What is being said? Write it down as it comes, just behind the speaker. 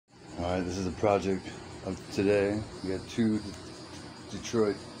Alright, this is the project of today. We got two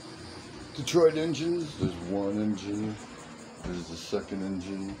Detroit engines. There's one engine, there's the second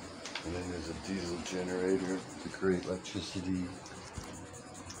engine, and then there's a diesel generator to create electricity.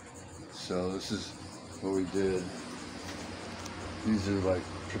 So this is what we did. These are like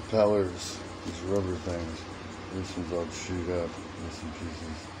propellers, these rubber things. This one's all chewed up, bits and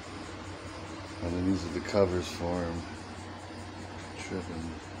pieces. And then these are the covers for them.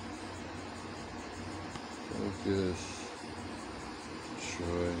 Tripping. Focus.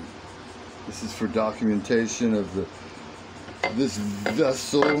 Detroit. This is for documentation of this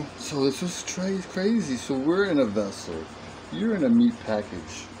vessel. So this was crazy. So we're in a vessel. You're in a meat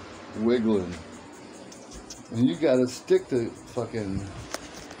package, wiggling. And you gotta stick the fucking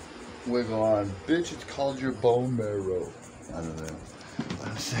wiggle on. Bitch, it's called your bone marrow. I don't know what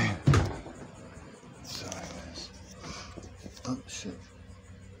I'm saying. So anyways. Oh shit.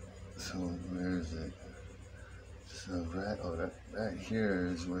 So where is it? So right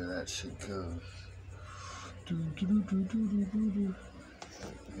here is where that shit goes.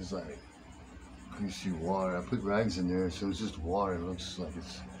 It's like greasy water. I put rags in there, so it's just water. It looks like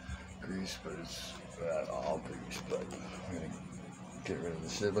it's grease, but it's not all grease. But I'm gonna get rid of the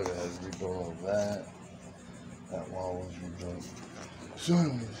shit. Look, I had to rebuild all of that. That wall was rebuilt. So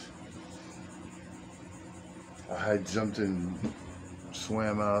anyways, I had jumped in,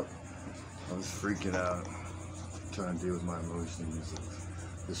 swam out. I was freaking out, trying to deal with my emotions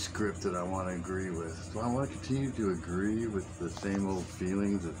of the script that I want to agree with. Do I want to continue to agree with the same old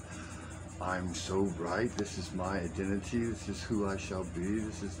feelings of I'm so right, this is my identity, this is who I shall be,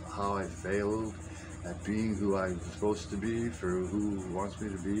 this is how I failed at being who I'm supposed to be for who wants me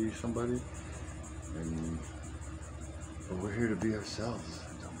to be somebody? But we're here to be ourselves.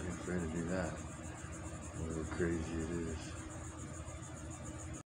 Don't be afraid to do that, however crazy it is.